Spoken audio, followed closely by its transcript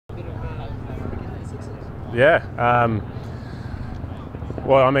Yeah.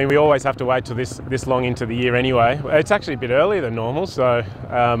 Well, I mean, we always have to wait till this long into the year anyway. It's actually a bit earlier than normal, so.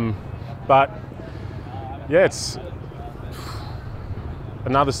 But yeah, it's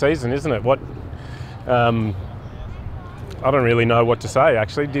another season, isn't it? I don't really know what to say.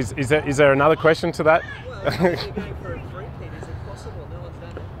 Actually, is there another question to that? Well, you're going for a three-peat. Is it possible? No one's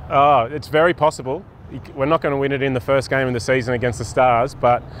done it. Oh, it's very possible. We're not going to win it in the first game of the season against the Stars,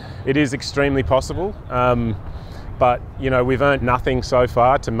 but it is extremely possible. But, you know, we've earned nothing so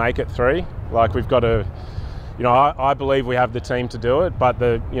far to make it 3. Like, we've got to, you know, I believe we have the team to do it, but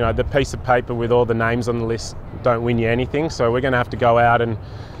the piece of paper with all the names on the list don't win you anything. So we're going to have to go out and,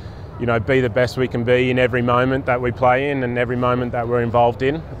 you know, be the best we can be in every moment that we play in and every moment that we're involved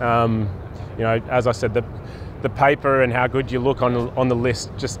in. You know, as I said, the paper and how good you look on the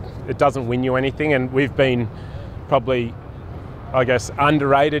list, just, it doesn't win you anything. And we've been probably, I guess,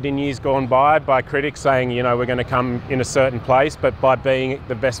 underrated in years gone by critics saying, you know, we're going to come in a certain place, but by being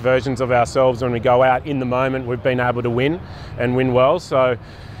the best versions of ourselves when we go out in the moment, we've been able to win and win well. So,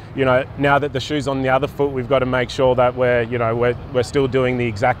 you know, now that the shoe's on the other foot, we've got to make sure that we're still doing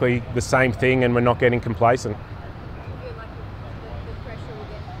exactly the same thing and we're not getting complacent. Do you feel like the pressure will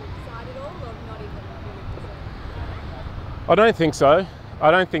get inside at all, or not even really? I don't think so. I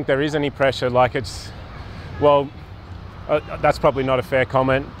don't think there is any pressure. Like, it's, well, that's probably not a fair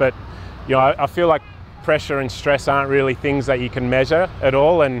comment, but, you know, I feel like pressure and stress aren't really things that you can measure at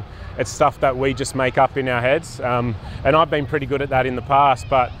all, and it's stuff that we just make up in our heads. And I've been pretty good at that in the past,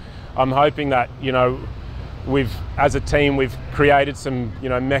 but I'm hoping that, you know, as a team, we've created some, you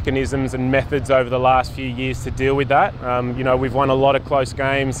know, mechanisms and methods over the last few years to deal with that. You know, we've won a lot of close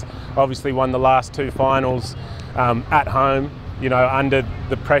games, obviously won the last 2 finals at home, you know, under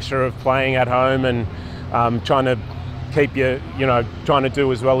the pressure of playing at home and trying to keep trying to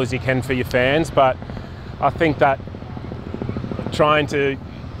do as well as you can for your fans. But I think that trying to,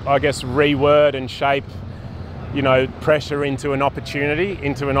 I guess, reword and shape, you know, pressure into an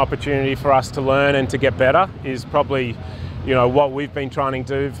opportunity for us to learn and to get better is probably, you know, what we've been trying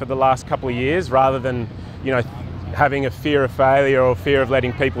to do for the last couple of years, rather than, you know, having a fear of failure or fear of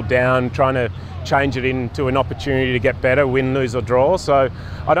letting people down, trying to change it into an opportunity to get better, win, lose or draw. So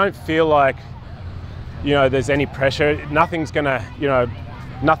I don't feel like, you know, there's any pressure. Nothing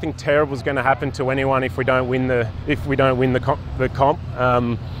terrible is going to happen to anyone if we don't win the comp.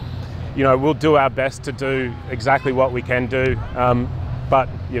 You know, we'll do our best to do exactly what we can do, but,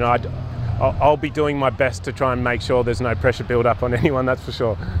 you know, I'll be doing my best to try and make sure there's no pressure build up on anyone, that's for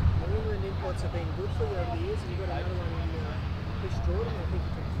sure. New England imports have been good for you over the years, and you've got another one in Chris Jordan. I think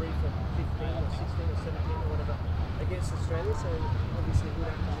you took 3 for 15 or 16 or 17 or whatever against Australia, so obviously a good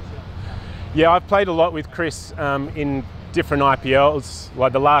acquisition. Yeah, I've played a lot with Chris in different IPLs.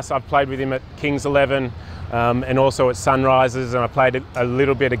 Like the last, I've played with him at Kings 11 and also at Sunrisers, and I played a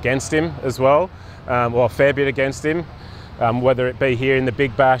little bit against him as well, or a fair bit against him, whether it be here in the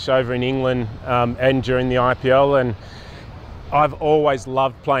Big Bash over in England and during the IPL. And I've always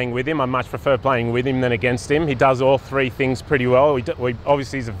loved playing with him. I much prefer playing with him than against him. He does all 3 things pretty well.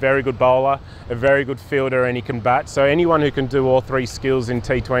 Obviously, he's a very good bowler, a very good fielder, and he can bat. So anyone who can do all 3 skills in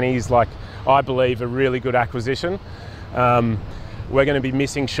T20 is, like, I believe, a really good acquisition. We're going to be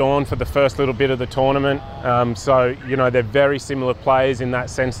missing Sean for the first little bit of the tournament. So, you know, they're very similar players in that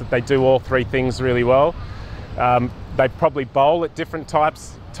sense that they do all 3 things really well. They probably bowl at different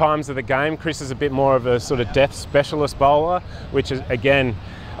times of the game. Chris is a bit more of a sort of death specialist bowler, which is, again,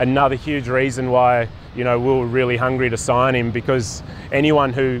 another huge reason why, you know, we were really hungry to sign him, because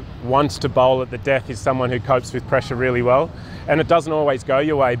anyone who wants to bowl at the death is someone who copes with pressure really well. And it doesn't always go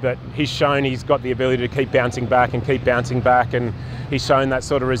your way, but he's shown he's got the ability to keep bouncing back, and he's shown that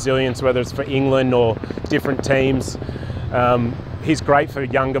sort of resilience, whether it's for England or different teams. He's great for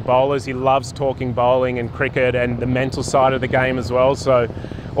younger bowlers. He loves talking bowling and cricket and the mental side of the game as well. So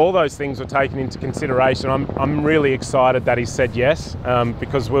all those things were taken into consideration. I'm really excited that he said yes,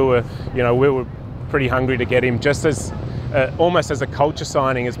 because we were pretty hungry to get him, just as almost as a culture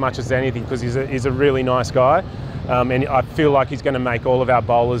signing as much as anything, because he's a really nice guy, and I feel like he's going to make all of our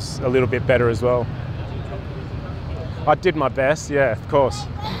bowlers a little bit better as well. I did my best, yeah, of course.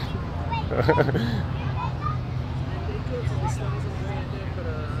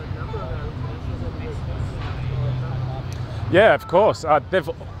 Yeah, of course.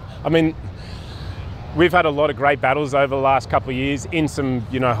 We've had a lot of great battles over the last couple of years in some,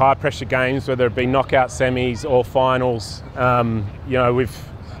 you know, high pressure games, whether it be knockout semis or finals. You know,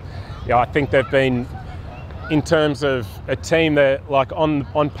 I think they've been, in terms of a team that, like,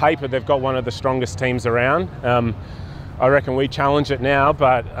 on paper, they've got one of the strongest teams around. I reckon we challenge it now,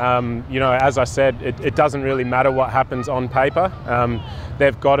 but you know, as I said, it doesn't really matter what happens on paper.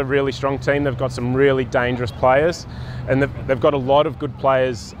 They've got a really strong team. They've got some really dangerous players, and they've got a lot of good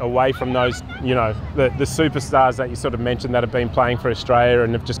players away from those, you know, the superstars that you sort of mentioned that have been playing for Australia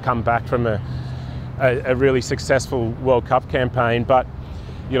and have just come back from a really successful World Cup campaign. But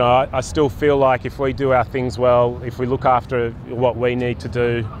you know, I still feel like if we do our things well, if we look after what we need to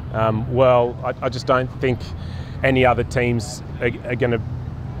do well, I just don't think any other teams are going to,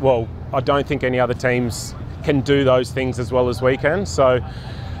 well, I don't think any other teams can do those things as well as we can. So,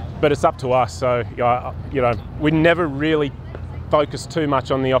 but it's up to us. So, you know, we never really focus too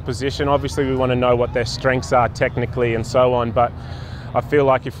much on the opposition. Obviously, we want to know what their strengths are technically and so on. But I feel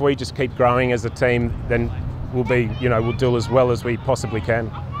like if we just keep growing as a team, then we'll be, you know, we'll do as well as we possibly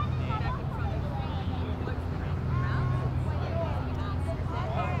can.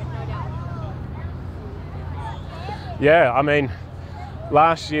 Yeah, I mean,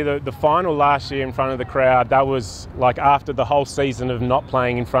 last year, the final last year in front of the crowd, that was like after the whole season of not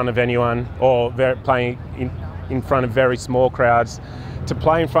playing in front of anyone or playing in front of very small crowds. To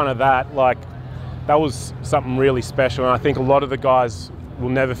play in front of that, like, that was something really special. And I think a lot of the guys will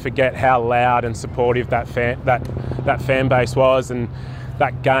never forget how loud and supportive that fan base was. And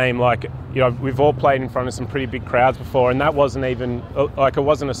that game, like, you know, we've all played in front of some pretty big crowds before, and that wasn't even, like, it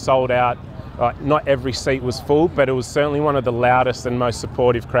wasn't a sold out. Not every seat was full, but it was certainly one of the loudest and most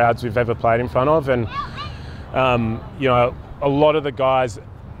supportive crowds we've ever played in front of. And you know, a lot of the guys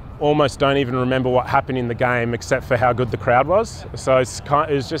almost don't even remember what happened in the game except for how good the crowd was. So it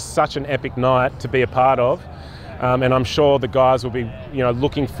was just such an epic night to be a part of. And I'm sure the guys will be, you know,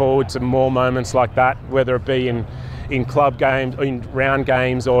 looking forward to more moments like that, whether it be in club games, in round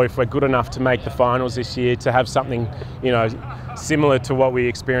games, or if we're good enough to make the finals this year, to have something, you know, similar to what we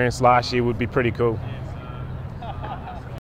experienced last year would be pretty cool.